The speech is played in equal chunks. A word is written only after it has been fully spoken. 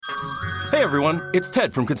Hey everyone, it's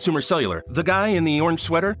Ted from Consumer Cellular, the guy in the orange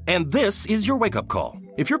sweater, and this is your wake-up call.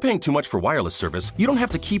 If you're paying too much for wireless service, you don't have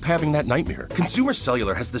to keep having that nightmare. Consumer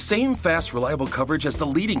Cellular has the same fast, reliable coverage as the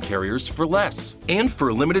leading carriers for less. And for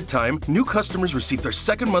a limited time, new customers receive their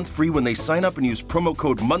second month free when they sign up and use promo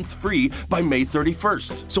code MONTHFREE by May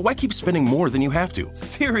 31st. So why keep spending more than you have to?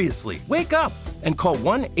 Seriously, wake up and call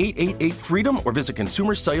 1-888-FREEDOM or visit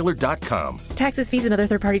consumercellular.com. Taxes, fees, and other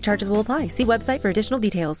third-party charges will apply. See website for additional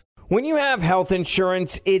details. When you have health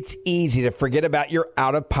insurance, it's easy to forget about your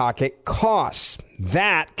out-of-pocket costs.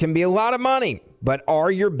 That can be a lot of money, but are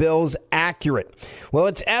your bills accurate? Well,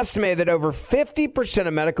 it's estimated that over 50%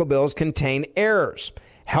 of medical bills contain errors.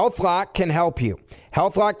 HealthLock can help you.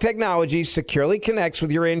 HealthLock technology securely connects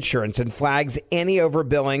with your insurance and flags any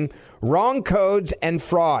overbilling, wrong codes, and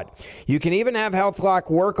fraud. You can even have HealthLock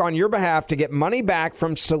work on your behalf to get money back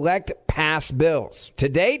from select past bills. To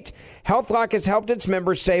date, HealthLock has helped its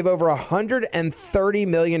members save over $130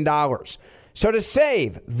 million. So to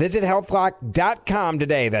save, visit healthlock.com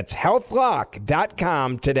today. That's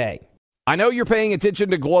healthlock.com today. I know you're paying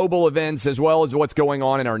attention to global events as well as what's going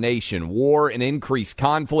on in our nation. War and increased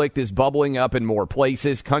conflict is bubbling up in more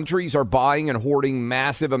places. Countries are buying and hoarding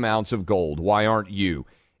massive amounts of gold. Why aren't you?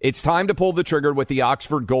 It's time to pull the trigger with the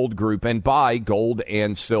Oxford Gold Group and buy gold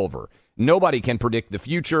and silver. Nobody can predict the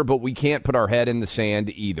future, but we can't put our head in the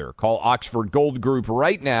sand either. Call Oxford Gold Group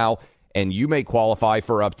right now, and you may qualify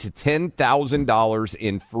for up to $10,000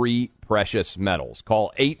 in free precious metals.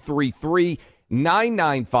 Call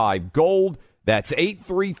 833-995-GOLD. That's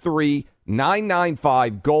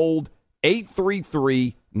 833-995-GOLD,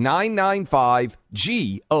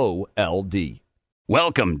 833-995-GOLD.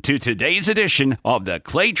 Welcome to today's edition of the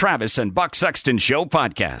Clay Travis and Buck Sexton Show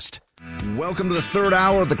podcast. Welcome to the third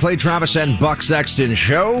hour of the Clay Travis and Buck Sexton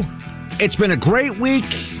Show. It's been a great week.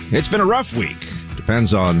 It's been a rough week.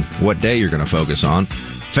 Depends on what day you're going to focus on.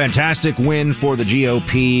 Fantastic win for the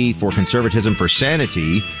GOP, for conservatism, for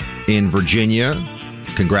sanity in Virginia.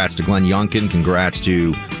 Congrats to Glenn Youngkin. Congrats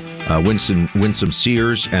to Winsome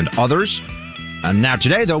Sears and others. Now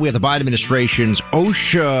today, though, we have the Biden administration's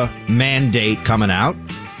OSHA mandate coming out.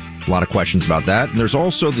 A lot of questions about that. And there's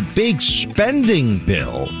also the big spending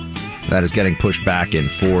bill that is getting pushed back and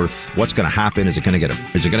forth. What's going to happen? Is it going to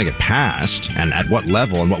get passed? And at what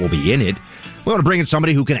level? And what will be in it? We want to bring in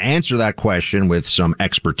somebody who can answer that question with some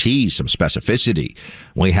expertise, some specificity.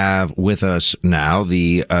 We have with us now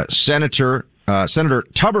the Senator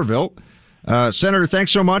Tuberville. Senator,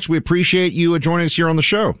 thanks so much. We appreciate you joining us here on the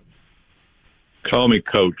show. Call me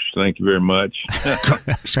Coach. Thank you very much.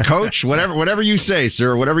 Coach, whatever you say,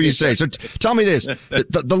 sir, whatever you say. So tell me this,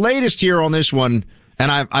 the latest here on this one,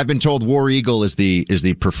 and I've been told War Eagle is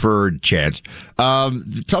the preferred chant. Tell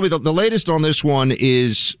me the latest on this one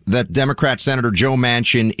is that Democrat Senator Joe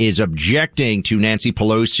Manchin is objecting to Nancy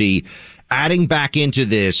Pelosi adding back into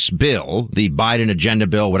this bill, the Biden agenda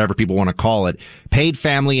bill, whatever people want to call it, paid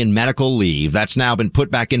family and medical leave. That's now been put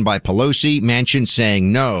back in by Pelosi. Manchin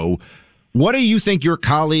saying no. What do you think your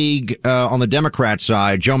colleague on the Democrat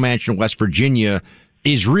side, Joe Manchin of West Virginia,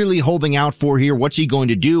 is really holding out for here? What's he going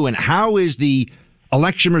to do? And how is the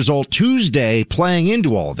election result Tuesday playing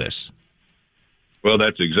into all this? Well,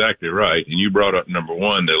 that's exactly right. And you brought up number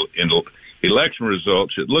one, in election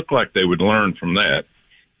results, it looked like they would learn from that.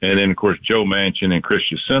 And then, of course, Joe Manchin and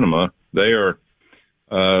Christian Sinema, they are,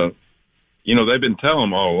 they've been telling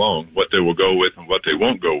them all along what they will go with and what they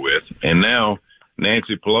won't go with. And now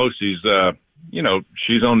Nancy Pelosi's,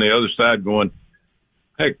 she's on the other side going,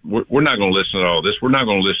 heck, we're not going to listen to all this. We're not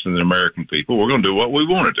going to listen to the American people. We're going to do what we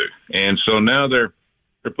want to do. And so now they're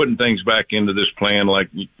putting things back into this plan like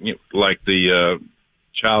the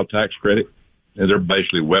child tax credit. And they're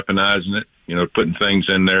basically weaponizing it, putting things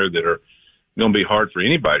in there that are going to be hard for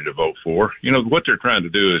anybody to vote for. What they're trying to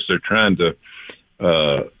do is they're trying to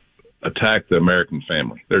attack the American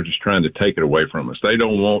family. They're just trying to take it away from us. They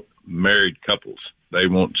don't want married couples. They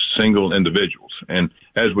want single individuals. And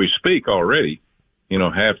as we speak already,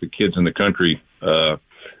 half the kids in the country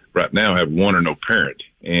right now have one or no parent,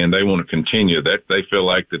 and they want to continue that. They feel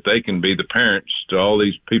like that they can be the parents to all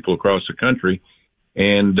these people across the country,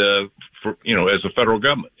 and as a federal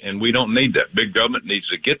government. And we don't need that. Big government needs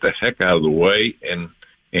to get the heck out of the way and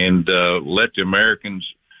let the Americans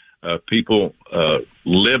people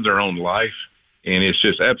live their own life. And it's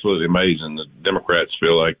just absolutely amazing. The Democrats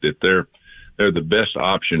feel like that they're the best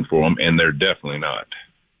option for them, and they're definitely not.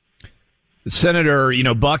 Senator,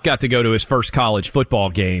 Buck got to go to his first college football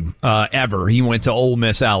game ever. He went to Ole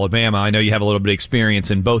Miss, Alabama. I know you have a little bit of experience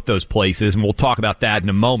in both those places, and we'll talk about that in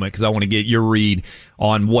a moment because I want to get your read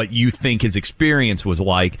on what you think his experience was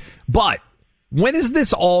like. But When is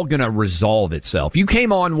this all going to resolve itself? You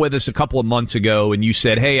came on with us a couple of months ago and you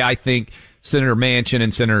said, hey, I think Senator Manchin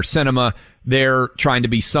and Senator Sinema, they're trying to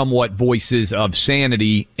be somewhat voices of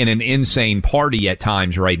sanity in an insane party at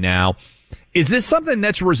times right now. Is this something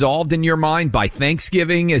that's resolved in your mind by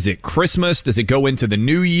Thanksgiving? Is it Christmas? Does it go into the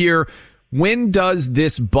new year? When does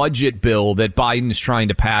this budget bill that Biden is trying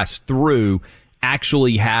to pass through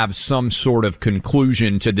actually have some sort of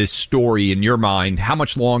conclusion to this story in your mind? How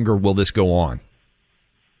much longer will this go on?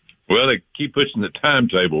 Well, they keep pushing the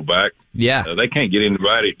timetable back. Yeah. They can't get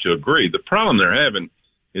anybody to agree. The problem they're having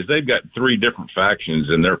is they've got three different factions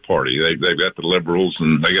in their party. They've got the liberals,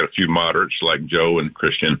 and they got a few moderates like Joe and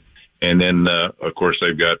Christian. And then, of course,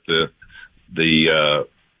 they've got the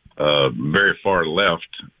very far left.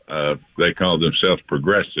 They call themselves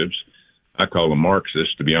progressives. I call them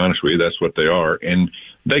Marxists, to be honest with you. That's what they are. And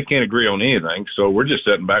they can't agree on anything. So we're just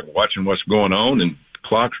sitting back watching what's going on, and the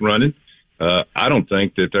clock's running. I don't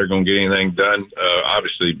think that they're going to get anything done,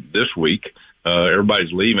 obviously, this week.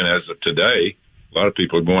 Everybody's leaving as of today. A lot of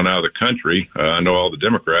people are going out of the country. I know all the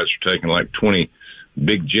Democrats are taking like 20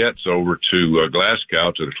 big jets over to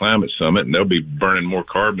Glasgow to the climate summit, and they'll be burning more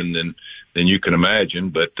carbon than you can imagine.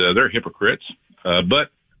 But they're hypocrites. But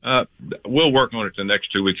we'll work on it the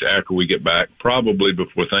next 2 weeks after we get back. Probably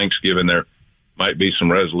before Thanksgiving, there might be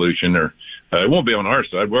some resolution, or it won't be on our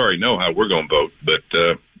side. We already know how we're going to vote, but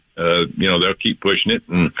they'll keep pushing it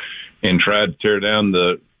and try to tear down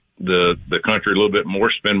the country a little bit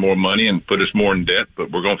more, spend more money, and put us more in debt.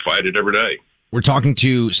 But we're going to fight it every day. We're talking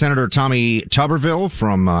to Senator Tommy Tuberville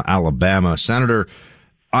from Alabama. Senator,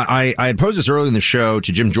 I had posed this early in the show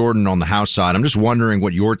to Jim Jordan on the House side. I'm just wondering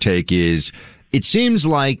what your take is. It seems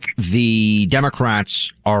like the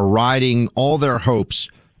Democrats are riding all their hopes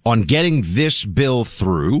on getting this bill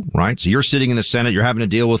through, right? So you're sitting in the Senate, you're having to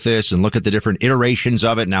deal with this and look at the different iterations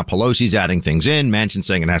of it. Now Pelosi's adding things in, Manchin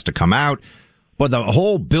saying it has to come out. But the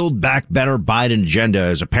whole Build Back Better Biden agenda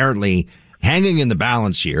is apparently hanging in the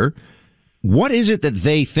balance here. What is it that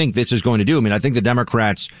they think this is going to do? I mean, I think the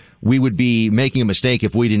Democrats, we would be making a mistake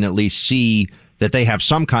if we didn't at least see that they have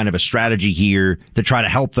some kind of a strategy here to try to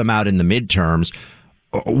help them out in the midterms.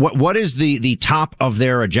 What is the top of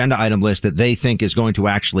their agenda item list that they think is going to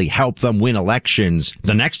actually help them win elections,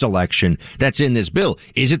 the next election that's in this bill?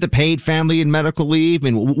 Is it the paid family and medical leave? I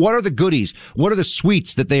mean, what are the goodies? What are the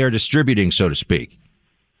sweets that they are distributing, so to speak?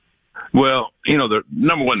 Well, they're,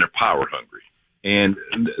 number one, they're power hungry. And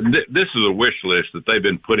this is a wish list that they've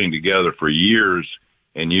been putting together for years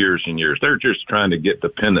and years and years. They're just trying to get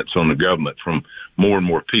dependence on the government from more and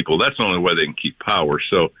more people. That's the only way they can keep power.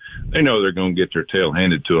 So they know they're going to get their tail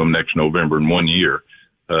handed to them next November in 1 year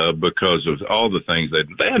because of all the things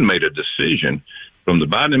they had made a decision from the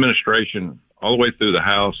Biden administration all the way through the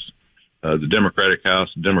House, the Democratic House,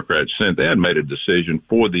 the Democratic Senate. They had made a decision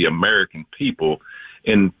for the American people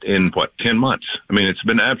in 10 months. I mean, it's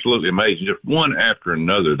been absolutely amazing. Just one after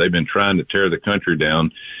another, they've been trying to tear the country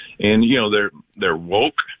down. And, they're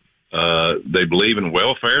woke. They believe in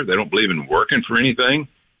welfare. They don't believe in working for anything.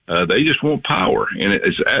 They just want power. And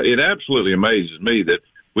it absolutely amazes me that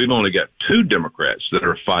we've only got two Democrats that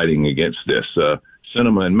are fighting against this,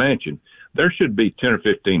 Sinema and Manchin. There should be 10 or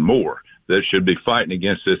 15 more that should be fighting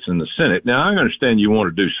against this in the Senate. Now, I understand you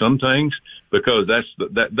want to do some things because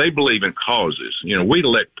that they believe in causes. We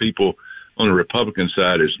elect people on the Republican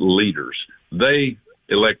side as leaders. They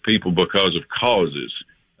elect people because of causes.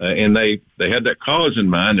 And they had that cause in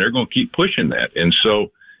mind. They're going to keep pushing that. And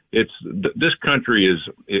so this country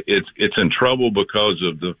it's in trouble because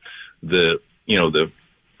of the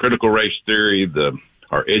critical race theory.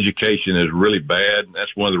 Our education is really bad.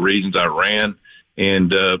 That's one of the reasons I ran.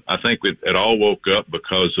 And I think it all woke up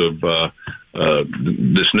because of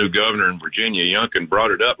this new governor in Virginia. Youngkin brought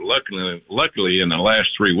it up luckily in the last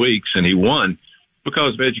 3 weeks, and he won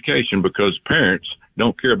because of education, because parents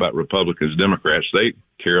don't care about Republicans, Democrats. They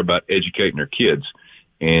care about educating their kids.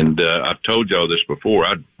 And I've told y'all this before.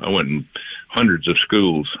 I went in hundreds of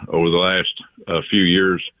schools over the last few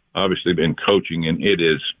years, obviously been coaching, and it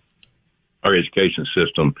is our education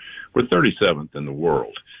system. We're 37th in the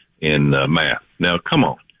world in math. Now, come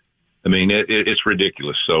on. I mean, it's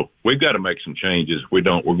ridiculous. So we've got to make some changes. We're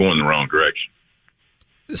going in the wrong direction.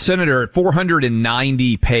 Senator,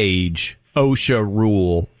 490-page OSHA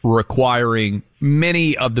rule requiring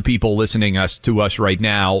many of the people listening to us right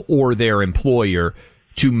now or their employer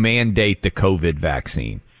to mandate the COVID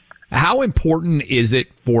vaccine. How important is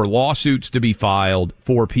it for lawsuits to be filed,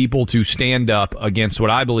 for people to stand up against what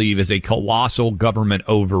I believe is a colossal government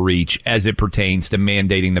overreach as it pertains to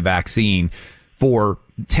mandating the vaccine for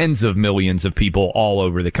tens of millions of people all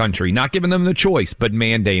over the country, not giving them the choice, but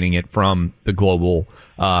mandating it from the global,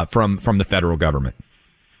 from the federal government.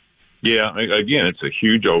 Yeah, again, it's a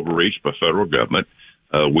huge overreach by federal government.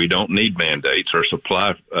 We don't need mandates. Our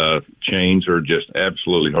supply chains are just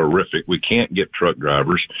absolutely horrific. We can't get truck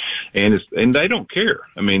drivers, and they don't care.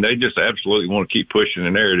 I mean, they just absolutely want to keep pushing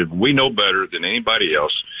the narrative. We know better than anybody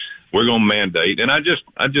else. We're going to mandate. And I just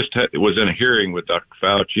was in a hearing with Dr.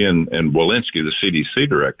 Fauci and Walensky, the CDC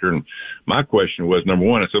director, and my question was, number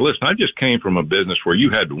one, I said, listen, I just came from a business where you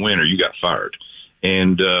had to win or you got fired.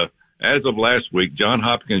 And as of last week, Johns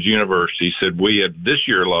Hopkins University said we had this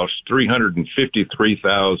year lost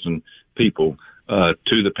 353,000 people to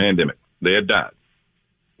the pandemic. They had died.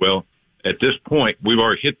 Well, at this point, we've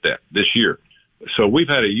already hit that this year. So we've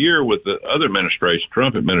had a year with the other administration,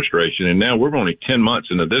 Trump administration, and now we're only 10 months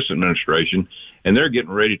into this administration, and they're getting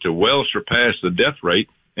ready to well surpass the death rate.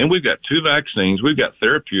 And we've got 2 vaccines. We've got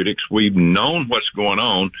therapeutics. We've known what's going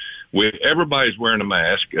on. Everybody's wearing a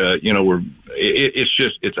mask. It's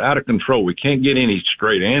out of control. We can't get any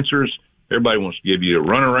straight answers. Everybody wants to give you a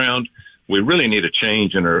runaround. We really need a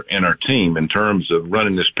change in our team in terms of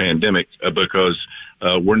running this pandemic because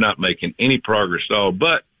we're not making any progress at all.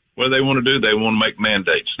 But what do they want to do? They want to make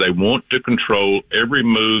mandates. They want to control every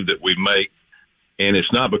move that we make. And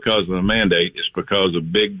it's not because of the mandate. It's because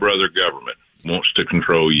of big brother government wants to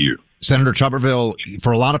control you. Senator Tuberville,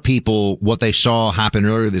 for a lot of people, what they saw happen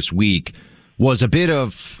earlier this week was a bit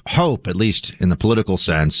of hope, at least in the political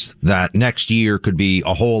sense, that next year could be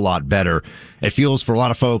a whole lot better. It feels for a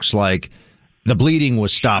lot of folks like the bleeding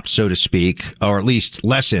was stopped, so to speak, or at least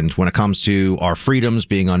lessened when it comes to our freedoms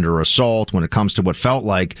being under assault, when it comes to what felt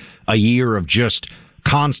like a year of just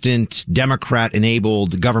constant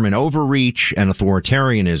Democrat-enabled government overreach and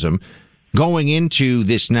authoritarianism. Going into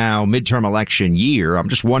this now midterm election year, I'm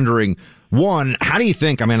just wondering, one, how do you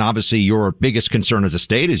think, I mean, obviously your biggest concern as a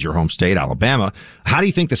state is your home state, Alabama. How do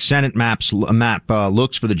you think the Senate map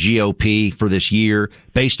looks for the GOP for this year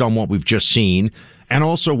based on what we've just seen? And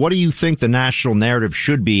also, what do you think the national narrative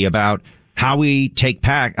should be about how we take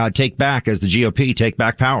back as the GOP take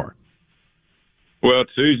back power? Well,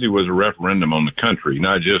 Tuesday was a referendum on the country,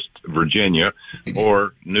 not just Virginia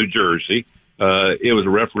or New Jersey. It was a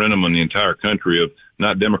referendum on the entire country of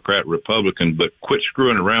not Democrat, Republican, but quit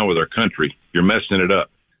screwing around with our country. You're messing it up.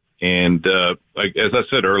 And as I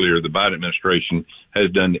said earlier, the Biden administration has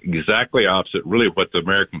done exactly opposite, really what the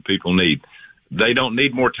American people need. They don't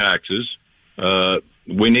need more taxes.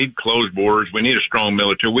 We need closed borders. We need a strong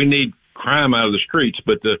military. We need crime out of the streets.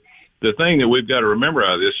 But the thing that we've got to remember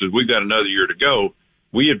out of this is we've got another year to go.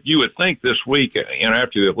 You would think this week,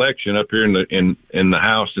 after the election up here in the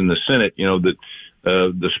House and the Senate, that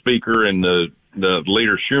the Speaker and the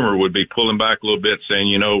Leader Schumer would be pulling back a little bit,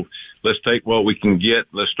 saying, let's take what we can get.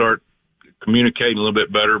 Let's start communicating a little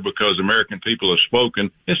bit better because American people have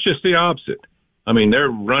spoken. It's just the opposite. I mean, they're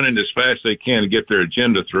running as fast as they can to get their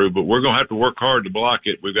agenda through, but we're going to have to work hard to block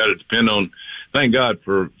it. We've got to depend on, thank God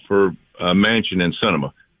for Manchin and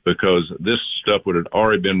Sinema, because this stuff would have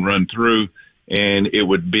already been run through and it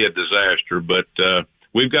would be a disaster. But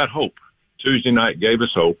we've got hope. Tuesday night gave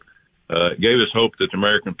us hope. Gave us hope that the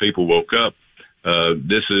American people woke up.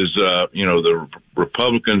 This is, the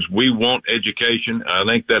Republicans, we want education. I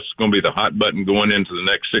think that's going to be the hot button going into the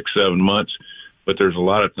next 6-7 months. But there's a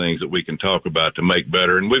lot of things that we can talk about to make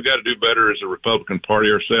better, and we've got to do better as a Republican Party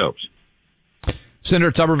ourselves.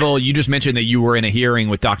 Senator Tuberville, you just mentioned that you were in a hearing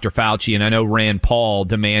with Dr. Fauci, and I know Rand Paul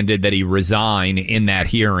demanded that he resign in that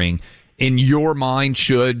hearing. In your mind,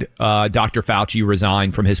 should Dr. Fauci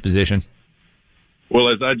resign from his position? Well,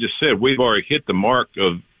 as I just said, we've already hit the mark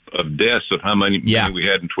of deaths of how many we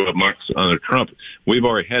had in 12 months under Trump. We've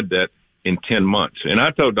already had that in 10 months. And I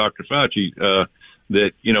told Dr. Fauci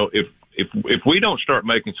that, if we don't start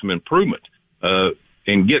making some improvement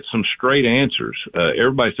and get some straight answers,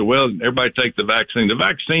 everybody said, well, everybody take the vaccine. The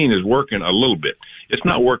vaccine is working a little bit. It's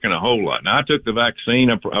not working a whole lot. Now, I took the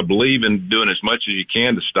vaccine. I believe in doing as much as you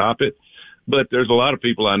can to stop it. But there's a lot of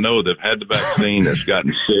people I know that have had the vaccine that's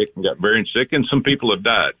gotten sick and got very sick, and some people have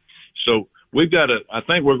died. So I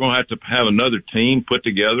think we're going to have another team put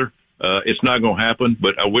together. It's not going to happen,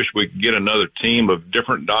 but I wish we could get another team of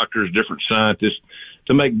different doctors, different scientists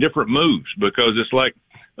to make different moves, because it's like,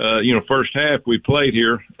 first half we played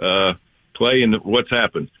here, Clay, and what's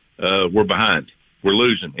happened? We're behind. We're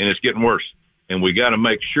losing, and it's getting worse. And we got to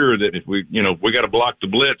make sure that if we got to block the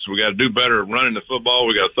blitz, we got to do better at running the football.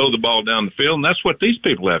 We got to throw the ball down the field. And that's what these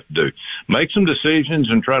people have to do. Make some decisions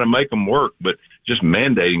and try to make them work. But just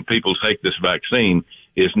mandating people take this vaccine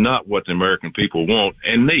is not what the American people want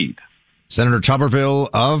and need. Senator Tuberville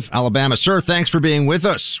of Alabama. Sir, thanks for being with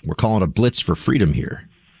us. We're calling a blitz for freedom here.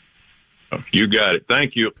 You got it.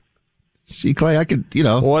 Thank you. See, Clay, I could,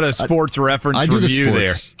 What a sports reference review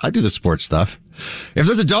there. I do the sports stuff. If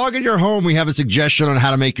there's a dog in your home, we have a suggestion on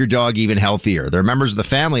how to make your dog even healthier. They're members of the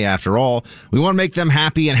family, after all. We want to make them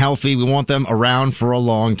happy and healthy. We want them around for a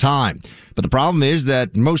long time. But the problem is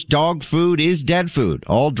that most dog food is dead food.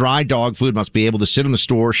 All dry dog food must be able to sit on the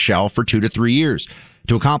store shelf for 2 to 3 years.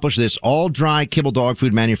 To accomplish this, all dry kibble dog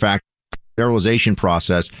food manufacturers sterilization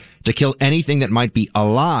process to kill anything that might be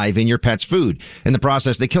alive in your pet's food. In the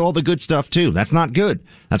process, they kill all the good stuff too. That's not good.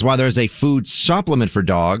 That's why there's a food supplement for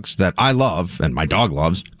dogs that I love and my dog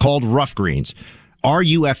loves called Rough Greens.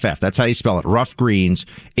 RUFF. That's how you spell it. Rough Greens.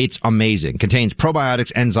 It's amazing. Contains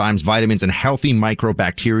probiotics, enzymes, vitamins, and healthy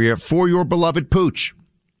microbacteria for your beloved pooch.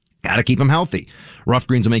 Gotta keep them healthy. Rough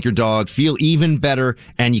Greens will make your dog feel even better,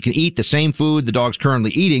 and you can eat the same food the dog's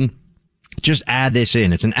currently eating. Just add this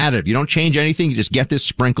in. It's an additive. You don't change anything. You just get this,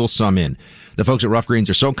 sprinkle some in. The folks at Rough Greens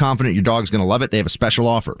are so confident your dog's going to love it. They have a special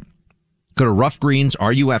offer. Go to Rough Greens,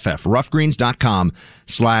 RUFF,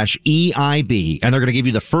 roughgreens.com/EIB, and they're going to give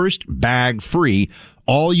you the first bag free.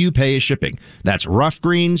 All you pay is shipping. That's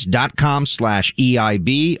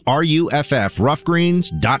roughgreens.com/EIB, RUFF,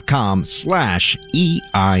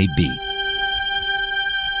 roughgreens.com/EIB.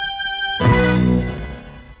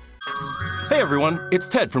 Hey everyone, it's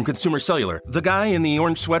Ted from Consumer Cellular, the guy in the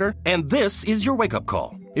orange sweater, and this is your wake-up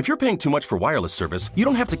call. If you're paying too much for wireless service, you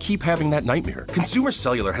don't have to keep having that nightmare. Consumer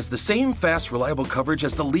Cellular has the same fast, reliable coverage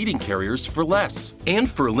as the leading carriers for less. And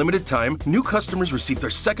for a limited time, new customers receive their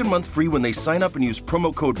second month free when they sign up and use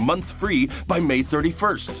promo code MONTHFREE by May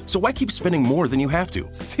 31st. So why keep spending more than you have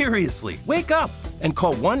to? Seriously, wake up and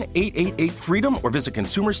call 1-888-FREEDOM or visit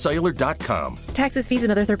consumercellular.com. Taxes, fees,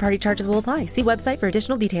 and other third-party charges will apply. See website for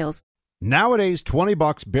additional details. Nowadays,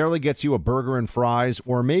 $20 barely gets you a burger and fries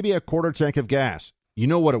or maybe a quarter tank of gas. You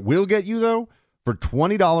know what it will get you, though? For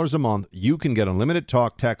 $20 a month, you can get unlimited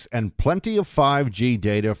talk, text, and plenty of 5G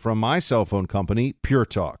data from my cell phone company, Pure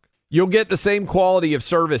Talk. You'll get the same quality of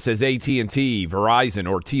service as AT&T, Verizon,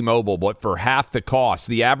 or T-Mobile, but for half the cost.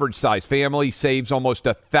 The average size family saves almost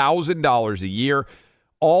 $1,000 a year,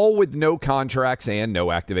 all with no contracts and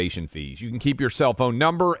no activation fees. You can keep your cell phone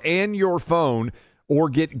number and your phone or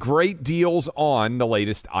get great deals on the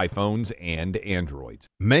latest iPhones and Androids.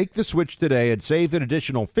 Make the switch today and save an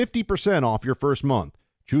additional 50% off your first month.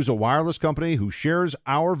 Choose a wireless company who shares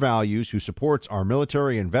our values, who supports our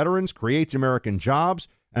military and veterans, creates American jobs,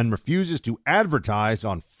 and refuses to advertise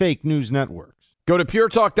on fake news networks. Go to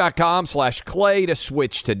puretalk.com/Clay to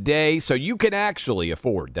switch today so you can actually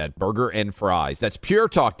afford that burger and fries. That's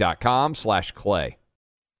puretalk.com/Clay.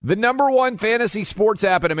 The number one fantasy sports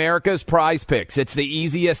app in America is Prize Picks. It's the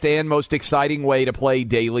easiest and most exciting way to play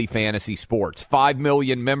daily fantasy sports. 5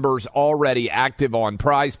 million members already active on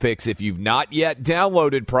Prize Picks. If you've not yet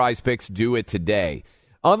downloaded Prize Picks, do it today.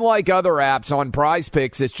 Unlike other apps, on Prize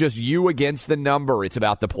Picks, it's just you against the number. It's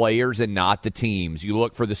about the players and not the teams. You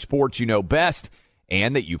look for the sports you know best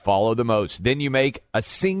and that you follow the most. Then you make a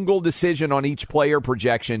single decision on each player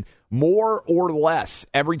projection, more or less.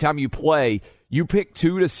 Every time you play, you pick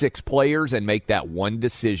 2 to 6 players and make that one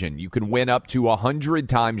decision. You can win up to 100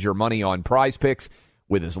 times your money on Prize Picks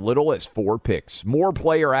with as little as 4 picks. More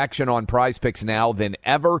player action on Prize Picks now than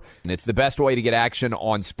ever, and it's the best way to get action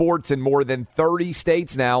on sports in more than 30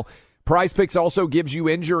 states now. Prize Picks also gives you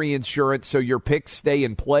injury insurance so your picks stay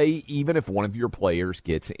in play even if one of your players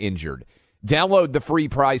gets injured. Download the free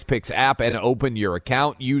Prize Picks app and open your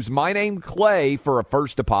account. Use my name, Clay, for a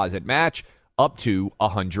first deposit match up to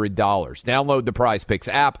 $100. Download the Prize Picks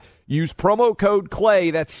app. Use promo code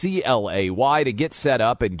CLAY, that's CLAY, to get set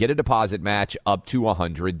up and get a deposit match up to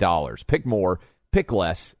 $100. Pick more, pick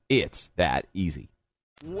less. It's that easy.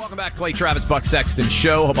 Welcome back, Clay Travis, Buck Sexton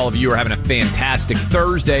Show. Hope all of you are having a fantastic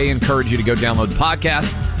Thursday. Encourage you to go download the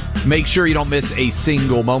podcast. Make sure you don't miss a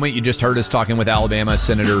single moment. You just heard us talking with Alabama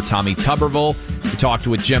Senator Tommy Tuberville. We talked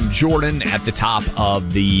with Jim Jordan at the top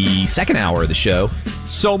of the second hour of the show.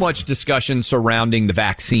 So much discussion surrounding the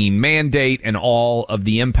vaccine mandate and all of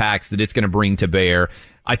the impacts that it's going to bring to bear.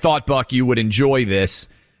 I thought, Buck, you would enjoy this.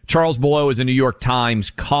 Charles Below is a New York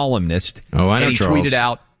Times columnist. Oh, I know and he Charles. tweeted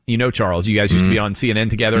out, you know Charles, you guys used to be on CNN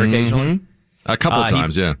together occasionally? A couple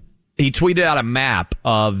times, yeah. He tweeted out a map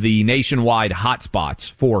of the nationwide hotspots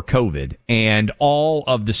for COVID and all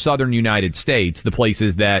of the southern United States, the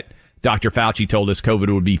places that Dr. Fauci told us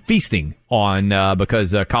COVID would be feasting on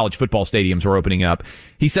because college football stadiums were opening up.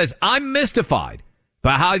 He says, I'm mystified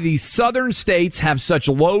by how these southern states have such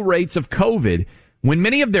low rates of COVID when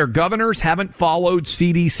many of their governors haven't followed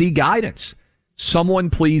CDC guidance. someone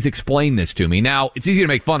please explain this to me. Now, it's easy to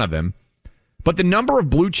make fun of him, but the number of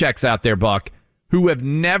blue checks out there, Buck, who have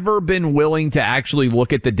never been willing to actually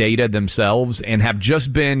look at the data themselves and have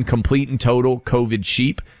just been complete and total COVID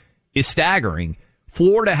sheep is staggering.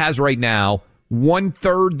 Florida has right now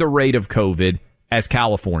 1/3 the rate of COVID as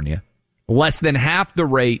California, less than half the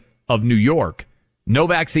rate of New York. No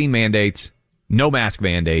vaccine mandates, no mask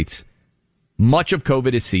mandates. Much of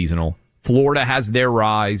COVID is seasonal. Florida has their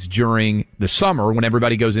rise during the summer when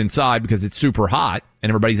everybody goes inside because it's super hot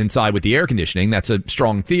and everybody's inside with the air conditioning. That's a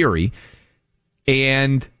strong theory.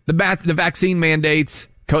 And the vaccine mandates,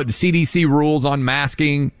 the CDC rules on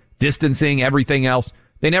masking, distancing, everything else,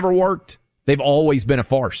 they never worked. They've always been a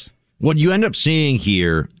farce. What you end up seeing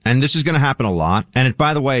here, and this is going to happen a lot, and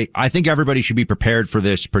by the way, I think everybody should be prepared for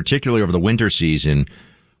this, particularly over the winter season,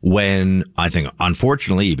 when I think,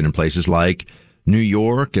 unfortunately, even in places like New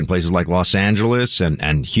York and places like Los Angeles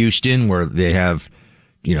and Houston, where they have,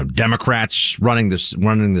 Democrats running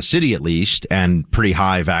the city at least, and pretty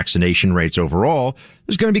high vaccination rates overall,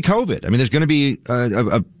 there's going to be COVID. I mean, there's going to be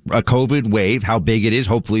a COVID wave. How big it is,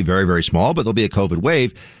 hopefully very, very small, but there'll be a COVID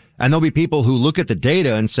wave. And there'll be people who look at the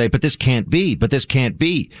data and say, but this can't be, but this can't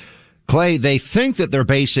be. Clay, they think that they're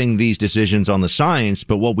basing these decisions on the science,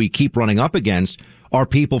 but what we keep running up against are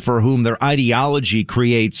people for whom their ideology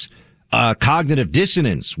creates cognitive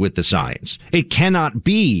dissonance with the science. It cannot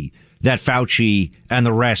be that Fauci and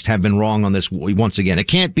the rest have been wrong on this once again. It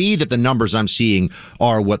can't be that the numbers I'm seeing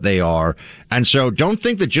are what they are. And so don't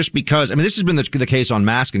think that just because, this has been the case on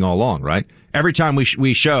masking all along, right? Every time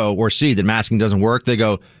we show or see that masking doesn't work, they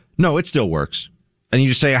go, no, it still works. And you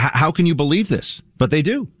just say, how can you believe this? But they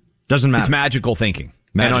do. Doesn't matter. It's magical thinking.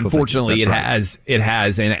 And unfortunately, it has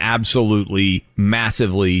an absolutely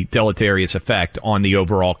massively deleterious effect on the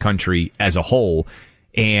overall country as a whole.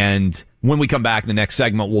 And when we come back in the next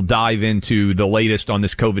segment, we'll dive into the latest on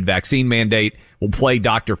this COVID vaccine mandate. We'll play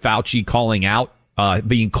Dr. Fauci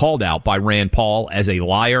being called out by Rand Paul as a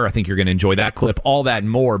liar. I think you're going to enjoy that clip, all that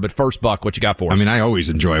and more. But first, Buck, what you got for us? I always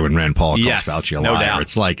enjoy when Rand Paul calls Fauci a liar. No doubt.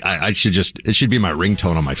 It's like, it should be my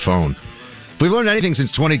ringtone on my phone. If we've learned anything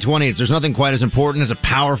since 2020, there's nothing quite as important as a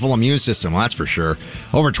powerful immune system. Well, that's for sure.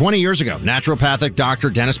 Over 20 years ago, naturopathic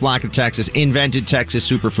doctor Dennis Black of Texas invented Texas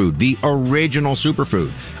Superfood, the original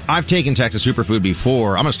superfood. I've taken Texas Superfood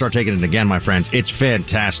before. I'm going to start taking it again, my friends. It's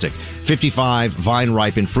fantastic. 55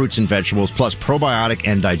 vine-ripened fruits and vegetables, plus probiotic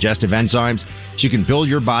and digestive enzymes, so you can build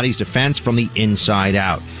your body's defense from the inside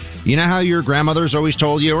out. You know how your grandmother's always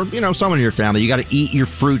told you, or, someone in your family, you got to eat your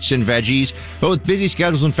fruits and veggies? But with busy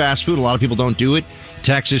schedules and fast food, a lot of people don't do it.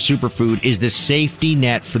 Texas Superfood is the safety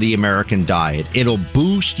net for the American diet. It'll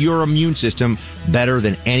boost your immune system better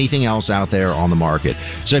than anything else out there on the market.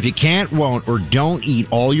 So if you can't, won't, or don't eat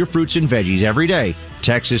all your fruits and veggies every day,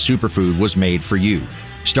 Texas Superfood was made for you.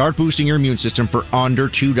 Start boosting your immune system for under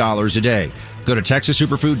 $2 a day. Go to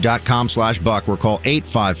TexasSuperfood.com/Buck or call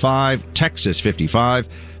 855-TEXAS-55.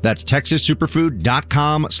 That's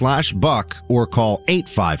TexasSuperfood.com/Buck or call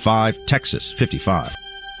 855-TEXAS-55.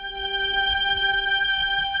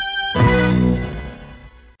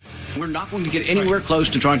 We're not going to get anywhere close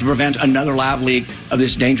to trying to prevent another lab leak of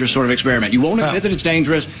this dangerous sort of experiment. You won't admit that it's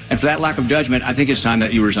dangerous, and for that lack of judgment, I think it's time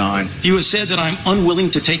that you resign. You have said that I'm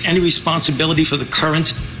unwilling to take any responsibility for the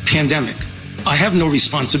current pandemic. I have no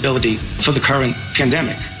responsibility for the current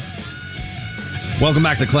pandemic. Welcome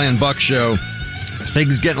back to the Clay and Buck Show.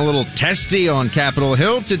 Things getting a little testy on Capitol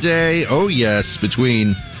Hill today. Oh, yes,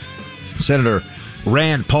 between Senator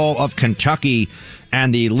Rand Paul of Kentucky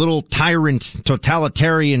and the little tyrant,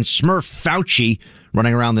 totalitarian Smurf Fauci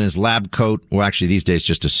running around in his lab coat. Well, actually, these days,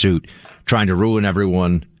 just a suit, trying to ruin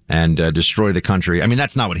everyone and destroy the country.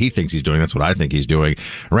 That's not what he thinks he's doing. That's what I think he's doing.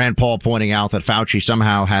 Rand Paul pointing out that Fauci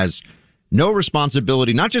somehow has no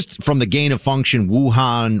responsibility, not just from the gain of function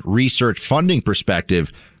Wuhan research funding perspective,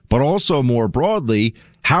 but also more broadly,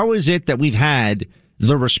 how is it that we've had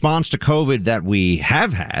the response to COVID that we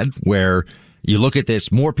have had, where you look at this,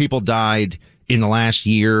 more people died in the last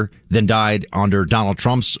year than died under Donald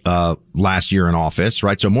Trump's last year in office,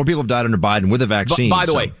 right? So more people have died under Biden with a vaccine. By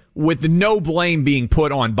the way, with no blame being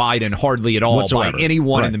put on Biden hardly at all whatsoever by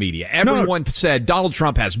anyone in the media. Everyone said Donald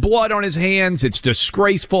Trump has blood on his hands. It's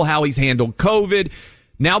disgraceful how he's handled COVID.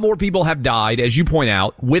 Now more people have died, as you point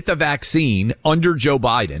out, with a vaccine under Joe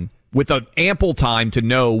Biden, with an ample time to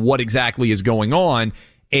know what exactly is going on.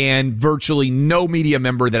 And virtually no media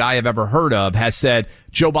member that I have ever heard of has said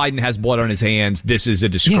Joe Biden has blood on his hands. This is a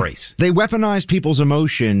disgrace. Yeah. They weaponized people's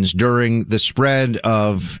emotions during the spread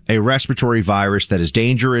of a respiratory virus that is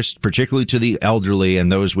dangerous, particularly to the elderly and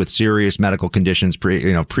those with serious medical conditions,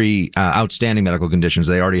 outstanding medical conditions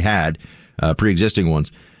they already had pre-existing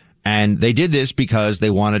ones. And they did this because they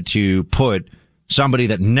wanted to put somebody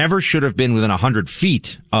that never should have been within 100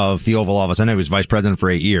 feet of the Oval Office. I know he was vice president for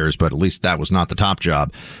 8 years, but at least that was not the top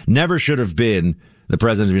job. Never should have been the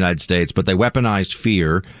president of the United States, but they weaponized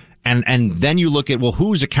fear. And then you look at, well,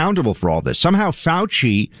 who's accountable for all this? Somehow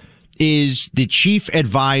Fauci is the chief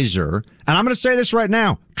advisor. And I'm going to say this right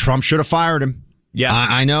now. Trump should have fired him. Yes.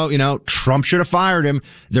 I know, Trump should have fired him.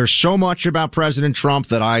 There's so much about President Trump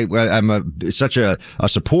that I'm such a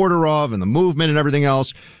supporter of, and the movement and everything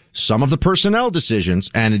else. Some of the personnel decisions,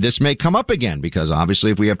 and this may come up again, because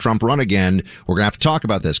obviously if we have Trump run again, we're going to have to talk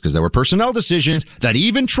about this, because there were personnel decisions that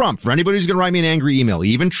even Trump, for anybody who's going to write me an angry email,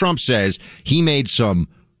 even Trump says he made some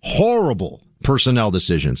horrible personnel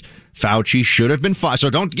decisions. Fauci should have been fired. So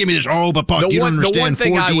don't give me this, but you don't understand. The one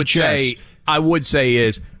thing 4D I would say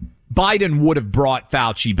is Biden would have brought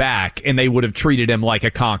Fauci back, and they would have treated him like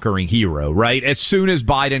a conquering hero, right? As soon as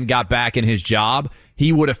Biden got back in his job,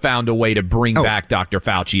 he would have found a way to bring back Dr.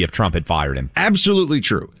 Fauci if Trump had fired him. Absolutely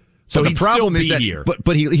true. So the problem is that, here.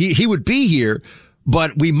 But he would be here.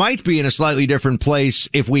 But we might be in a slightly different place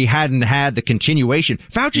if we hadn't had the continuation.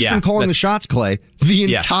 Fauci's been calling the shots, Clay,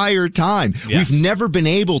 the entire time. Yes. We've never been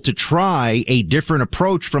able to try a different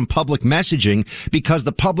approach from public messaging, because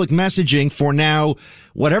the public messaging for now,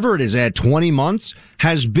 whatever it is, at 20 months,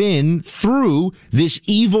 has been through this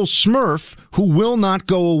evil Smurf who will not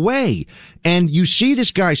go away. And you see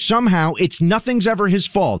this guy somehow, nothing's ever his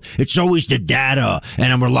fault. It's always the data,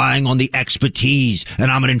 and I'm relying on the expertise, and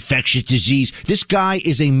I'm an infectious disease. This guy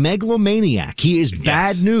is a megalomaniac. He is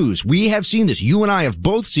bad news. We have seen this. You and I have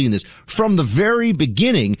both seen this from the very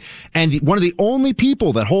beginning. And one of the only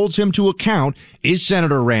people that holds him to account is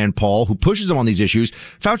Senator Rand Paul, who pushes him on these issues.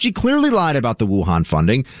 Fauci clearly lied about the Wuhan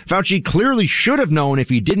funding. Fauci clearly should have known, if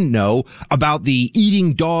he didn't know, about the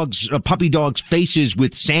eating dogs, puppy dogs' faces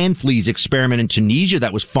with sand fleas experiment in Tunisia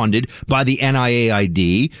that was funded by the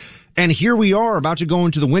NIAID. And here we are about to go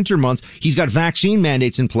into the winter months. He's got vaccine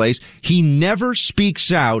mandates in place. He never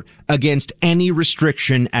speaks out against any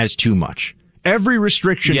restriction as too much. Every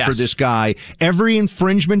restriction for this guy, every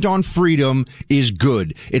infringement on freedom is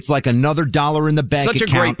good. It's like another dollar in the bank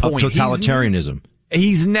account of totalitarianism.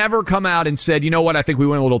 He's never come out and said, you know what, I think we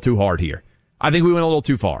went a little too hard here. I think we went a little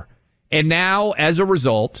too far. And now, as a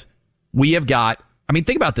result, we have got,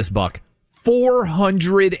 think about this, Buck,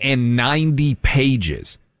 490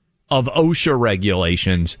 pages of OSHA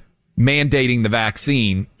regulations mandating the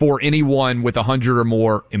vaccine for anyone with 100 or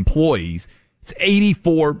more employees. It's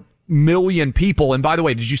 84 million people. And by the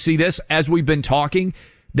way, did you see this? As we've been talking,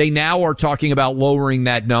 they now are talking about lowering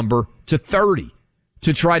that number to 30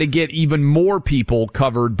 to try to get even more people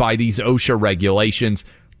covered by these OSHA regulations.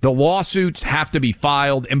 The lawsuits have to be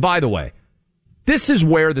filed. And by the way, this is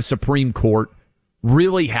where the Supreme Court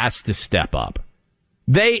really has to step up.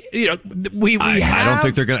 I don't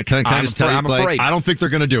think they're going to. Can I just tell you, Clay? I don't think they're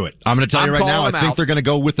going to do it. I'm going to tell you right now. I think they're going to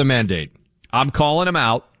go with the mandate. I'm calling them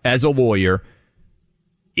out as a lawyer.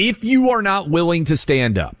 If you are not willing to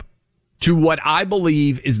stand up to what I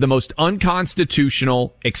believe is the most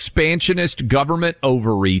unconstitutional, expansionist government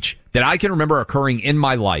overreach that I can remember occurring in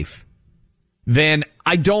my life, then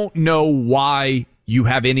I don't know why you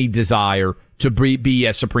have any desire to be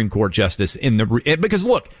a Supreme Court justice because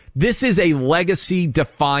look, this is a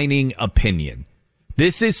legacy-defining opinion.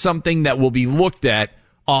 This is something that will be looked at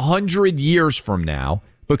 100 years from now,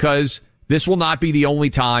 because this will not be the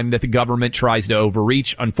only time that the government tries to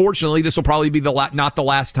overreach. Unfortunately, this will probably be not the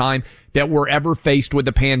last time that we're ever faced with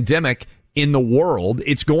a pandemic in the world.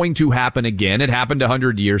 It's going to happen again. It happened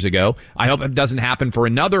 100 years ago. I hope it doesn't happen for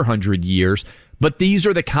another 100 years. But these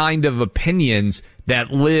are the kind of opinions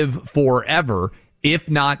that live forever. If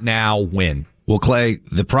not now, when? Well, Clay,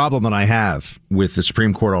 the problem that I have with the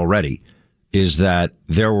Supreme Court already is that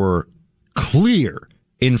there were clear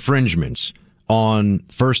infringements on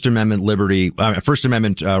First Amendment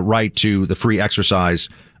right to the free exercise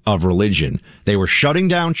of religion. They were shutting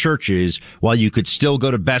down churches while you could still go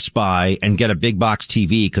to Best Buy and get a big box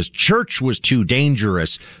TV because church was too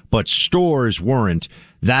dangerous, but stores weren't.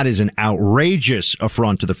 That is an outrageous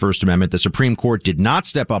affront to the First Amendment. The Supreme Court did not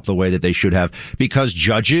step up the way that they should have, because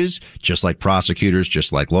judges, just like prosecutors,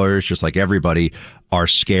 just like lawyers, just like everybody, are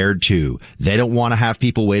scared too. They don't want to have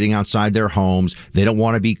people waiting outside their homes. They don't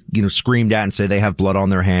want to be, screamed at and say they have blood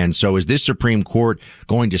on their hands. So is this Supreme Court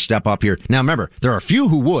going to step up here? Now, remember, there are a few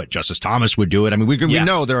who would. Justice Thomas would do it. We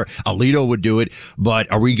know Alito would do it,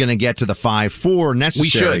 but are we going to get to the 5-4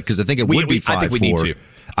 necessary? Because I think it would be 5-4. I think we need to.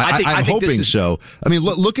 I'm hoping so.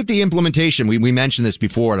 Look at the implementation. We mentioned this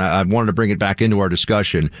before, and I wanted to bring it back into our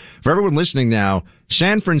discussion. For everyone listening now,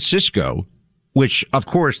 San Francisco which, of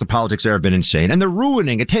course, the politics there have been insane. And they're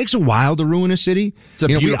ruining. It takes a while to ruin a city. It's a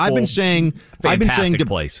beautiful, I've been saying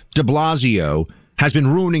place. De Blasio has been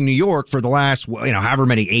ruining New York for the last, however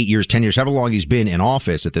many, 8 years, 10 years, however long he's been in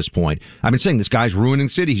office at this point. I've been saying this guy's ruining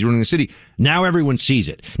the city. He's ruining the city. Now everyone sees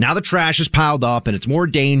it. Now the trash is piled up and it's more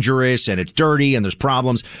dangerous and it's dirty and there's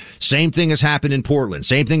problems. Same thing has happened in Portland.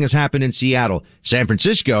 Same thing has happened in Seattle. San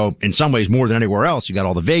Francisco, in some ways more than anywhere else. You got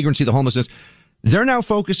all the vagrancy, the homelessness. They're now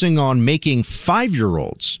focusing on making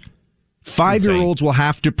 5-year-olds. 5-year-olds will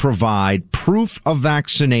have to provide proof of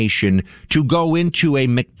vaccination to go into a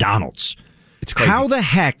McDonald's. It's crazy. How the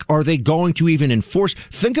heck are they going to even enforce?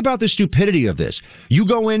 Think about the stupidity of this. You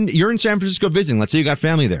go in, you're in San Francisco visiting. Let's say you got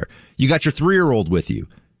family there. You got your 3-year-old with you.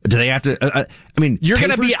 Do they have to? You're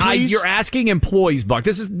going to be. Please? You're asking employees, Buck.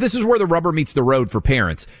 This is where the rubber meets the road for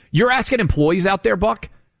parents. You're asking employees out there, Buck,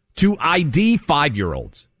 to ID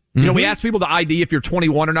 5-year-olds. We ask people to ID if you're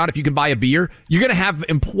 21 or not, if you can buy a beer. You're going to have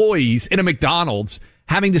employees in a McDonald's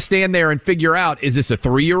having to stand there and figure out, is this a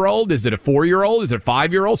 3-year-old? Is it a 4-year-old? Is it a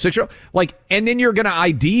 5-year-old, 6-year-old? And then you're going to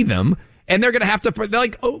ID them, and they're going to have to,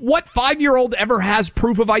 what 5-year-old ever has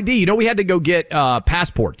proof of ID? We had to go get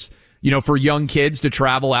passports, for young kids to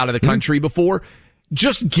travel out of the country before.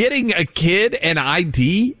 Just getting a kid an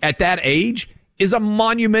ID at that age is a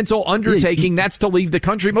monumental undertaking. That's to leave the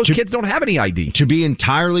country. Most kids don't have any ID. To be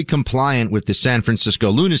entirely compliant with the San Francisco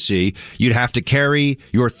lunacy, you'd have to carry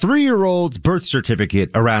your 3-year-old's birth certificate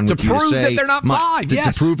around with you to prove that they're not 5.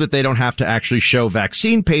 To prove that they don't have to actually show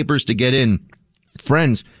vaccine papers to get in.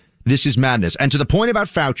 Friends, this is madness. And to the point about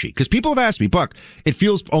Fauci, because people have asked me, Buck, it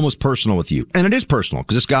feels almost personal with you. And it is personal,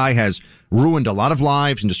 because this guy has ruined a lot of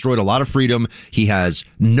lives and destroyed a lot of freedom. He has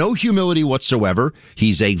no humility whatsoever.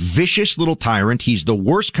 He's a vicious little tyrant. He's the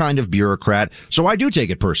worst kind of bureaucrat. So I do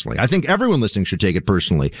take it personally. I think everyone listening should take it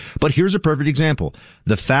personally. But here's a perfect example.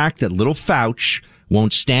 The fact that little Fauci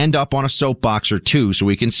won't stand up on a soapbox or two so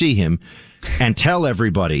we can see him and tell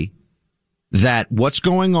everybody that what's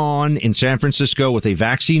going on in San Francisco with a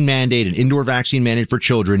vaccine mandate, an indoor vaccine mandate for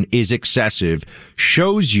children, is excessive,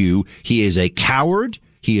 shows you he is a coward.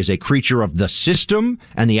 He is a creature of the system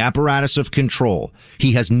and the apparatus of control.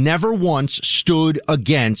 He has never once stood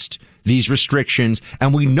against these restrictions,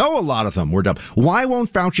 and we know a lot of them were dumb. Why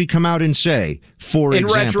won't Fauci come out and say, for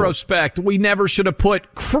example... In retrospect, we never should have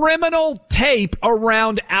put criminal tape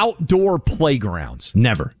around outdoor playgrounds.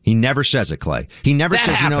 Never. He never says it, Clay. He never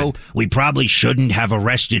says, we probably shouldn't have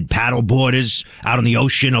arrested paddleboarders out on the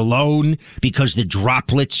ocean alone because the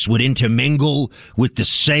droplets would intermingle with the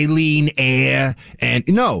saline air. And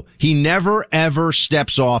no, he never, ever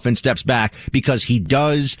steps off and steps back because he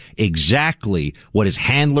does exactly what his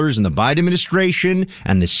handlers and the Biden administration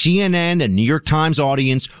and the CNN and New York Times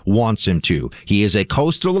audience wants him to. He is a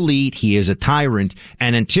coastal elite. He is a tyrant.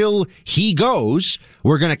 And until he goes,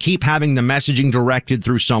 we're going to keep having the messaging directed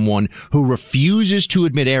through someone who refuses to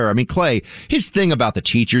admit error. I mean, Clay, his thing about the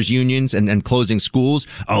teachers unions and closing schools,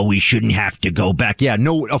 we shouldn't have to go back. Yeah,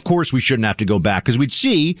 no, of course we shouldn't have to go back, because we'd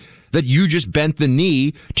see that you just bent the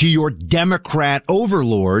knee to your Democrat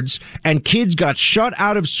overlords and kids got shut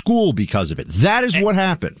out of school because of it. That is what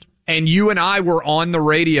happened. And you and I were on the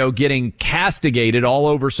radio getting castigated all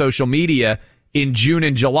over social media in June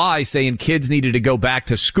and July, saying kids needed to go back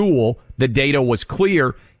to school. The data was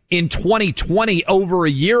clear. In 2020, over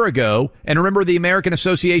a year ago, and remember the American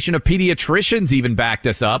Association of Pediatricians even backed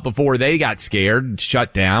us up before they got scared and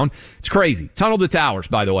shut down. It's crazy. Tunnel to Towers,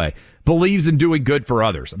 by the way, believes in doing good for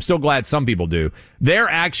others. I'm still glad some people do. Their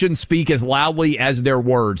actions speak as loudly as their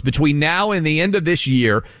words. Between now and the end of this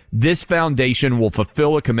year, this foundation will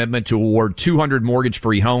fulfill a commitment to award 200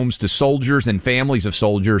 mortgage-free homes to soldiers and families of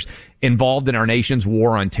soldiers involved in our nation's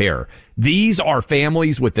war on terror. These are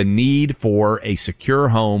families with the need for a secure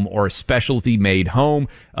home or a specialty-made home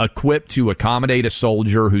equipped to accommodate a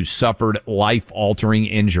soldier who's suffered life-altering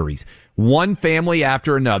injuries. One family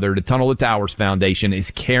after another, the Tunnel to Towers Foundation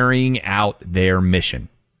is carrying out their mission.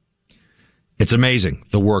 It's amazing,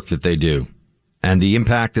 the work that they do. And the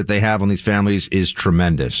impact that they have on these families is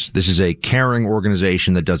tremendous. This is a caring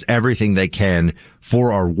organization that does everything they can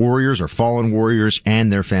for our warriors, our fallen warriors,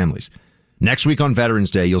 and their families. Next week on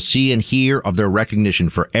Veterans Day, you'll see and hear of their recognition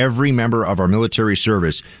for every member of our military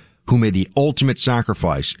service who made the ultimate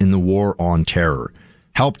sacrifice in the war on terror.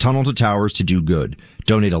 Help Tunnel to Towers to do good.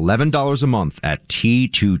 Donate $11 a month at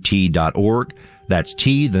T2T.org. That's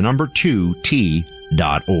T2T.org.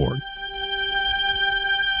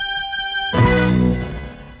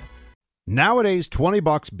 Nowadays,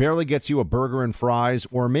 $20 barely gets you a burger and fries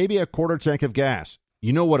or maybe a quarter tank of gas.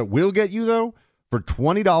 You know what it will get you, though? For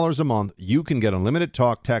 $20 a month, you can get unlimited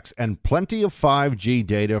talk, text, and plenty of 5G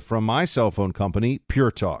data from my cell phone company,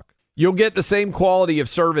 Pure Talk. You'll get the same quality of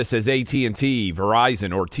service as AT&T,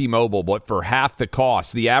 Verizon, or T-Mobile, but for half the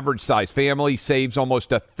cost. The average size family saves almost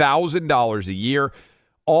 $1,000 a year,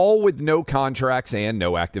 all with no contracts and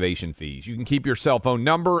no activation fees. You can keep your cell phone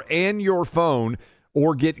number and your phone,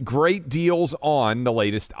 or get great deals on the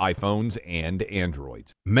latest iPhones and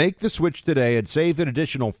Androids. Make the switch today and save an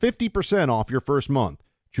additional 50% off your first month.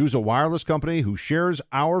 Choose a wireless company who shares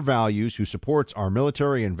our values, who supports our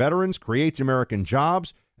military and veterans, creates American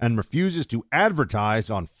jobs, and refuses to advertise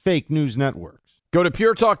on fake news networks. Go to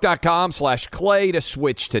puretalk.com/clay to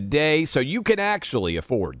switch today so you can actually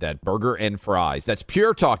afford that burger and fries. That's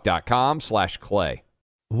puretalk.com/clay.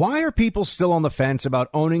 Why are people still on the fence about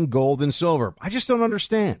owning gold and silver? I just don't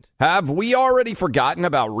understand. Have we already forgotten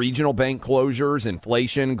about regional bank closures,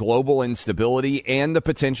 inflation, global instability, and the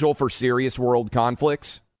potential for serious world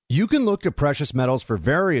conflicts? You can look to precious metals for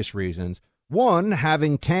various reasons. 1,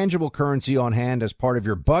 having tangible currency on hand as part of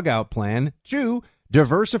your bug-out plan. 2,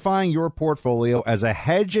 diversifying your portfolio as a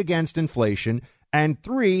hedge against inflation. And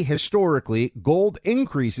 3, historically, gold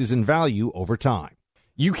increases in value over time.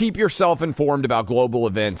 You keep yourself informed about global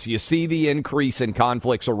events. You see the increase in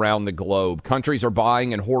conflicts around the globe. Countries are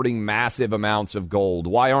buying and hoarding massive amounts of gold.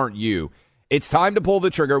 Why aren't you? It's time to pull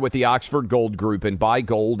the trigger with the Oxford Gold Group and buy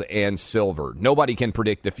gold and silver. Nobody can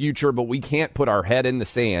predict the future, but we can't put our head in the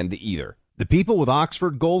sand either. The people with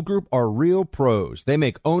Oxford Gold Group are real pros. They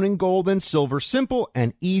make owning gold and silver simple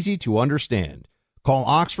and easy to understand. Call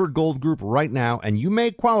Oxford Gold Group right now, and you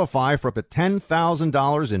may qualify for up to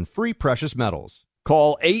 $10,000 in free precious metals.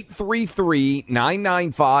 Call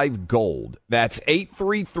 833-995-GOLD. That's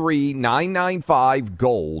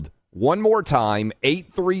 833-995-GOLD. One more time,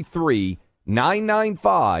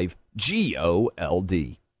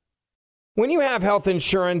 833-995-GOLD. When you have health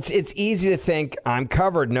insurance, it's easy to think, I'm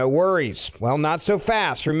covered, no worries. Well, not so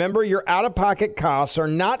fast. Remember, your out-of-pocket costs are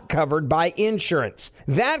not covered by insurance.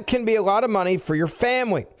 That can be a lot of money for your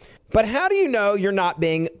family. But how do you know you're not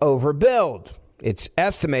being overbilled? It's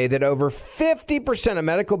estimated that over 50% of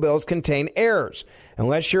medical bills contain errors.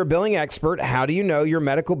 Unless you're a billing expert, how do you know your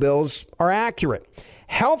medical bills are accurate?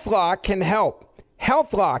 HealthLock can help.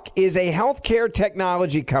 HealthLock is a healthcare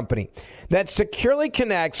technology company that securely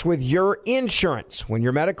connects with your insurance. When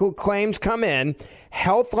your medical claims come in,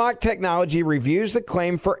 HealthLock technology reviews the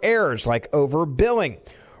claim for errors like overbilling,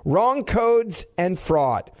 wrong codes, and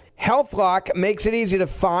fraud. HealthLock makes it easy to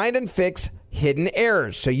find and fix hidden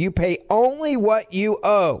errors, so you pay only what you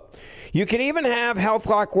owe. You can even have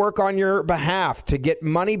HealthLock work on your behalf to get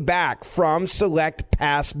money back from select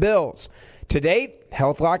past bills. To date,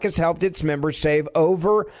 HealthLock has helped its members save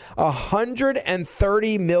over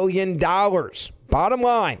 $130 million. Bottom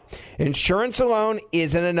line, insurance alone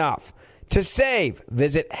isn't enough. To save,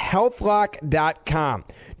 visit healthlock.com.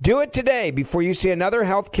 Do it today before you see another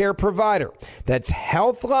healthcare provider. That's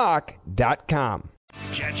healthlock.com.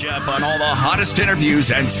 Catch up on all the hottest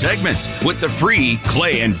interviews and segments with the free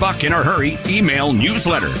Clay and Buck in a Hurry email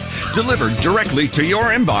newsletter. Delivered directly to your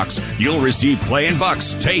inbox, you'll receive Clay and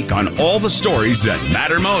Buck's take on all the stories that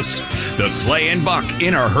matter most. The Clay and Buck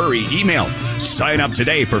in a Hurry email. Sign up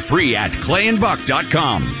today for free at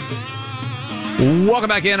clayandbuck.com. Welcome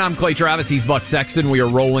back in. I'm Clay Travis. He's Buck Sexton. We are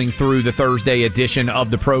rolling through the Thursday edition of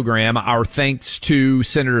the program. Our thanks to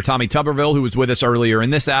Senator Tommy Tuberville, who was with us earlier in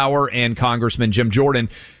this hour, and Congressman Jim Jordan,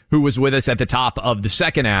 who was with us at the top of the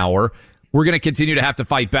second hour. We're going to continue to have to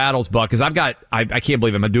fight battles, Buck, because I can't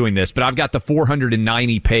believe I'm doing this, but I've got the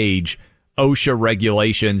 490-page OSHA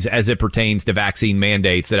regulations as it pertains to vaccine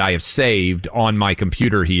mandates that I have saved on my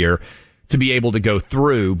computer here to be able to go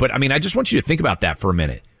through. But, I mean, I just want you to think about that for a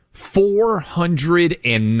minute.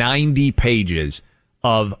 490 pages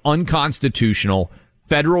of unconstitutional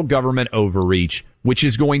federal government overreach, which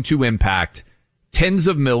is going to impact tens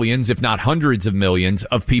of millions, if not hundreds of millions,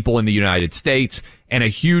 of people in the United States and a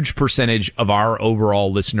huge percentage of our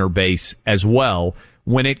overall listener base as well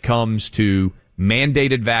when it comes to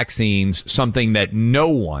mandated vaccines, something that no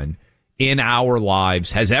one in our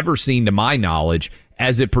lives has ever seen, to my knowledge,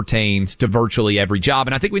 as it pertains to virtually every job.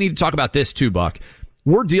 And I think we need to talk about this too, Buck.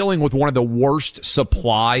 We're dealing with one of the worst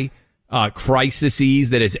supply crises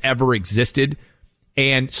that has ever existed.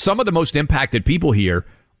 And some of the most impacted people here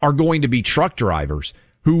are going to be truck drivers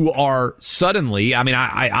who are suddenly, I mean,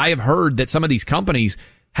 I have heard that some of these companies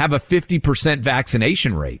have a 50%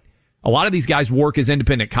 vaccination rate. A lot of these guys work as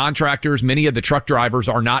independent contractors. Many of the truck drivers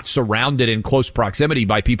are not surrounded in close proximity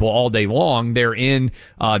by people all day long. They're in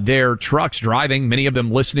their trucks driving, many of them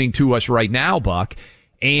listening to us right now, Buck.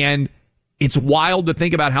 And it's wild to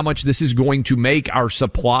think about how much this is going to make our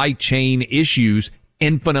supply chain issues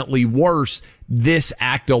infinitely worse. This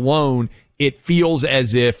act alone, it feels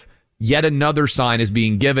as if yet another sign is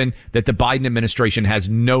being given that the Biden administration has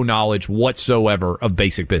no knowledge whatsoever of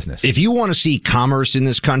basic business. If you want to see commerce in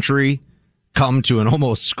this country come to an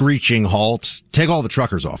almost screeching halt, take all the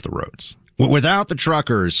truckers off the roads. Without the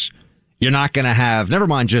truckers, you're not going to have, never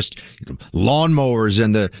mind just lawnmowers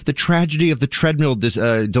and the tragedy of the treadmill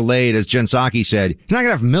delayed, as Jen Psaki said. You're not going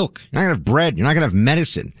to have milk. You're not going to have bread. You're not going to have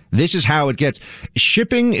medicine. This is how it gets.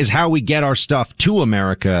 Shipping is how we get our stuff to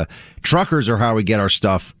America. Truckers are how we get our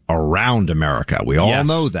stuff around America. We all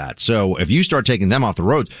know that. So if you start taking them off the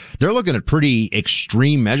roads, they're looking at pretty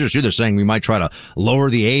extreme measures too. They're saying we might try to lower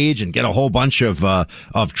the age and get a whole bunch of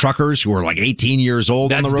truckers who are like 18 years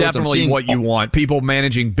old on the roads. That's definitely what you want. People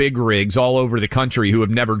managing big rigs all over the country who have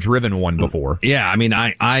never driven one before. Yeah, I mean,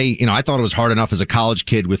 I thought it was hard enough as a college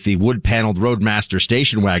kid with the wood-paneled Roadmaster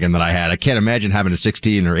station wagon that I had. I can't imagine having a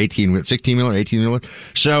 16-wheeler.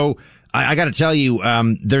 So I got to tell you,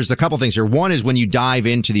 there's a couple things here. One is when you dive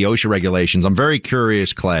into the OSHA regulations, I'm very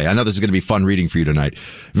curious, Clay. I know this is going to be fun reading for you tonight.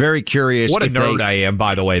 Very curious. What a nerd I am,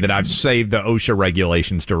 by the way, that I've saved the OSHA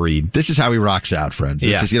regulations to read. This is how he rocks out, friends.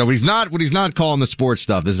 This is, when he's not calling the sports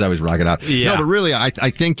stuff, this is how he's rocking out. Yeah. No, but really, I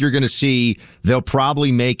think you're going to see they'll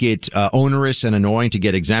probably make it onerous and annoying to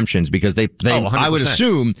get exemptions because they I would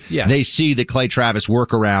assume they see the Clay Travis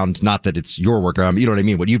workaround, not that it's your workaround, you know what I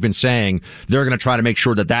mean? What you've been saying, they're going to try to make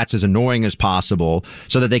sure that that's as annoying as possible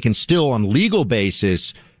so that they can still, on legal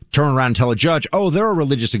basis, turn around and tell a judge, oh, there are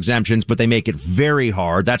religious exemptions, but they make it very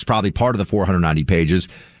hard. That's probably part of the 490 pages.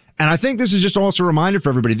 And I think this is just also a reminder for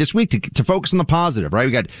everybody this week to focus on the positive, right?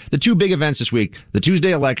 We got the two big events this week, the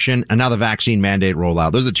Tuesday election and now the vaccine mandate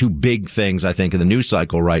rollout. Those are the two big things, I think, in the news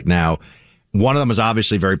cycle right now. One of them is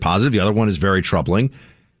obviously very positive. The other one is very troubling.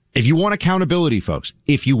 If you want accountability, folks,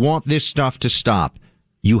 if you want this stuff to stop,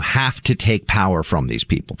 you have to take power from these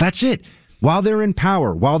people. That's it. While they're in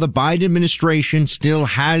power, while the Biden administration still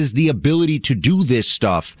has the ability to do this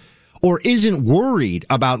stuff or isn't worried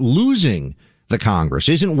about losing the Congress,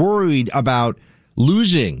 isn't worried about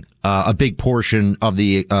losing a big portion of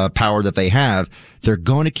the power that they have, they're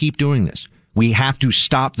going to keep doing this. We have to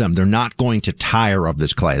stop them. They're not going to tire of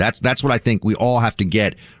this, Clay. That's what I think we all have to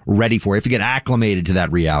get ready for. We have to get acclimated to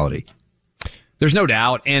that reality. There's no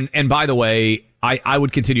doubt. And by the way, I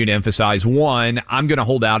would continue to emphasize, one, I'm going to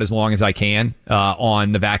hold out as long as I can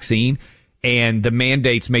on the vaccine. And the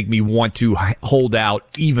mandates make me want to hold out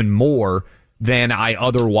even more than I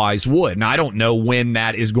otherwise would. And I don't know when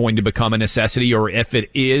that is going to become a necessity or if it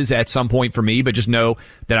is at some point for me, but just know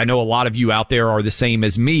that I know a lot of you out there are the same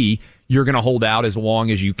as me. You're going to hold out as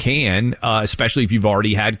long as you can, especially if you've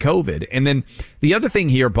already had COVID. And then the other thing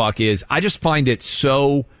here, Buck, is I just find it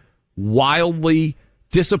so wildly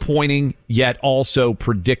disappointing, yet also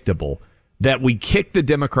predictable that we kicked the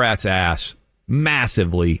Democrats' ass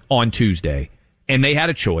massively on Tuesday. And they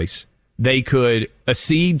had a choice. They could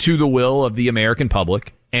accede to the will of the American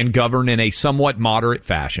public and govern in a somewhat moderate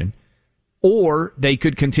fashion, or they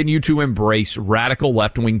could continue to embrace radical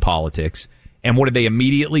left-wing politics. And what did they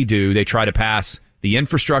immediately do? They try to pass the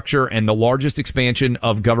infrastructure and the largest expansion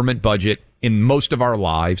of government budget in most of our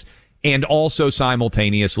lives, and also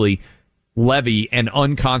simultaneously levy an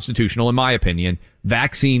unconstitutional, in my opinion,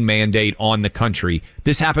 vaccine mandate on the country.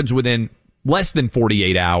 This happens within less than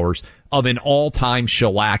 48 hours of an all-time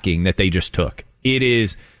shellacking that they just took. It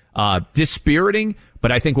is dispiriting,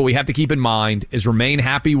 but I think what we have to keep in mind is remain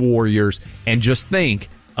happy warriors and just think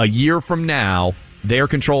a year from now, their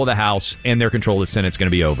control of the House and their control of the Senate is going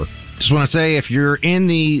to be over. Just want to say, if you're in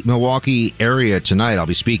the Milwaukee area tonight, I'll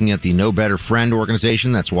be speaking at the No Better Friend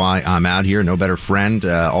organization. That's why I'm out here. No Better Friend.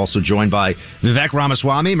 Also joined by Vivek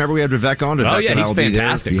Ramaswamy. Remember we had Vivek on? Oh, yeah, he's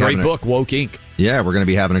fantastic. Great book, Woke Inc. Yeah, we're going to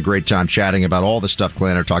be having a great time chatting about all the stuff Clay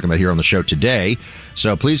and I are talking about here on the show today.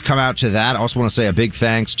 So please come out to that. I also want to say a big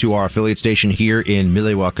thanks to our affiliate station here in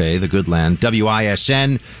Milwaukee, the good land,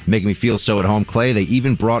 WISN, making me feel so at home. Clay, they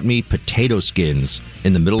even brought me potato skins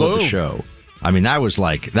in the middle of the show. I mean, that was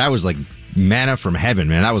like manna from heaven,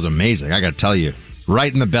 man. That was amazing. I got to tell you,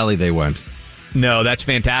 right in the belly they went. No, that's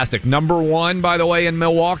fantastic. Number one, by the way, in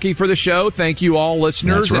Milwaukee for the show. Thank you all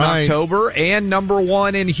listeners in October. And number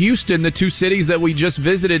one in Houston, the two cities that we just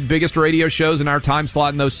visited, biggest radio shows in our time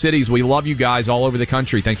slot in those cities. We love you guys all over the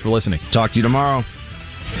country. Thanks for listening. Talk to you tomorrow.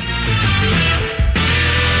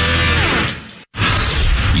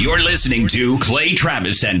 You're listening to Clay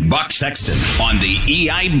Travis and Buck Sexton on the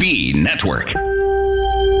EIB Network.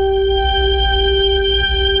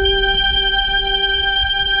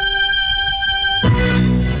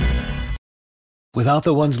 Without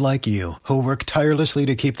the ones like you, who work tirelessly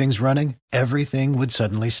to keep things running, everything would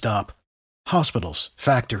suddenly stop. Hospitals,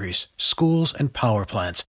 factories, schools, and power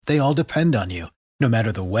plants, they all depend on you. No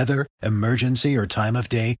matter the weather, emergency, or time of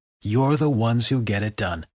day, you're the ones who get it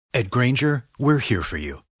done. At Grainger, we're here for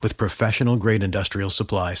you with professional-grade industrial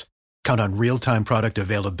supplies. Count on real-time product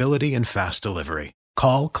availability and fast delivery.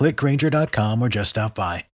 Call, clickgrainger.com, or just stop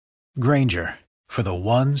by. Grainger, for the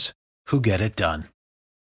ones who get it done.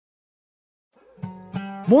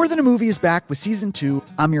 More Than a Movie is back with Season 2.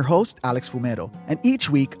 I'm your host, Alex Fumero, and each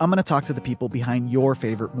week I'm going to talk to the people behind your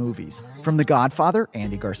favorite movies. From The Godfather,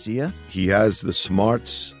 Andy Garcia. He has the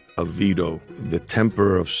smarts of Vito, the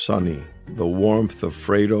temper of Sonny, the warmth of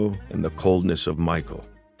Fredo, and the coldness of Michael.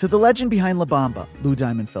 To the legend behind La Bamba, Lou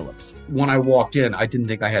Diamond Phillips. When I walked in, I didn't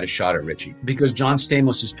think I had a shot at Richie because John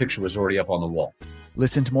Stamos' picture was already up on the wall.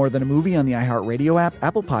 Listen to More Than a Movie on the iHeartRadio app,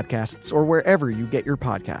 Apple Podcasts, or wherever you get your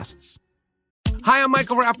podcasts. Hi, I'm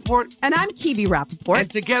Michael Rappaport. And I'm Kibi Rappaport. And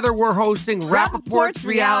together we're hosting Rappaport's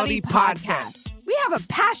Reality Podcast. We have a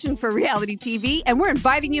passion for reality TV, and we're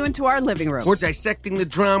inviting you into our living room. We're dissecting the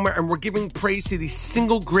drama, and we're giving praise to the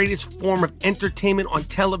single greatest form of entertainment on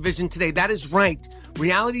television today. That is right.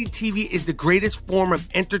 Reality TV is the greatest form of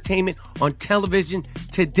entertainment on television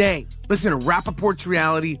today. Listen to Rappaport's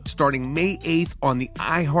Reality starting May 8th on the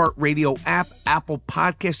iHeartRadio app, Apple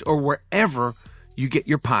Podcast, or wherever you get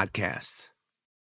your podcasts.